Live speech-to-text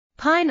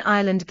Pine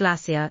Island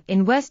Glacier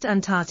in West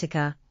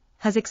Antarctica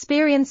has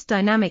experienced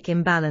dynamic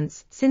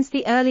imbalance since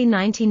the early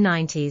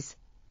 1990s,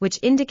 which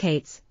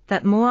indicates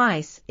that more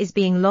ice is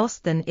being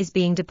lost than is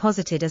being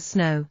deposited as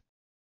snow.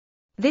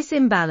 This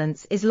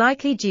imbalance is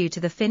likely due to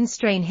the fin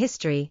strain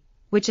history,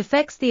 which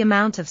affects the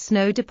amount of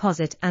snow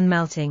deposit and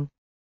melting.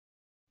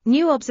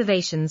 New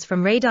observations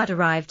from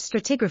radar-derived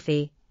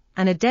stratigraphy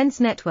and a dense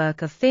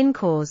network of fin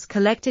cores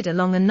collected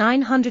along a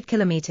 900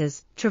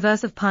 km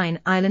traverse of Pine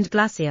Island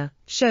Glacier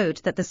showed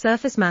that the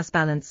surface mass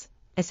balance,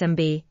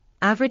 SMB,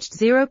 averaged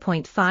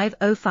 0.505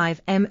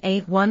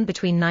 ma1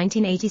 between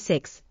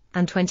 1986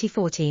 and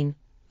 2014,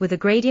 with a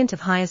gradient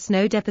of higher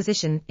snow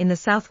deposition in the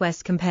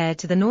southwest compared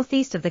to the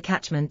northeast of the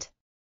catchment.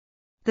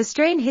 The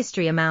strain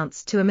history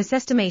amounts to a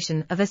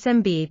misestimation of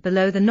SMB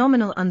below the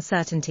nominal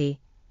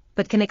uncertainty,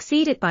 but can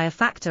exceed it by a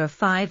factor of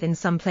 5 in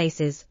some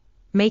places,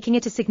 making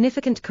it a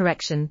significant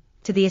correction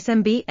to the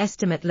SMB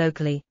estimate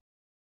locally.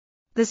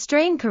 The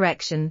strain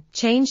correction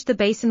changed the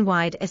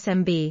basin-wide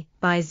SMB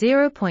by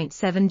 0.7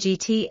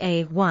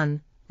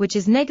 GTA1, which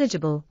is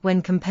negligible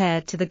when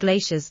compared to the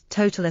glacier's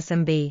total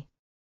SMB.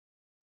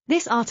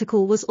 This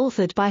article was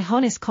authored by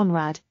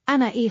KONRAD,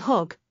 Anna E.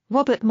 HOGG,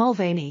 Robert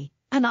Mulvaney,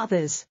 and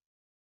others.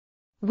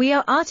 We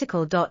are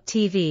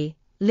RTCLTV,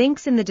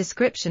 links in the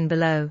description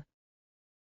below.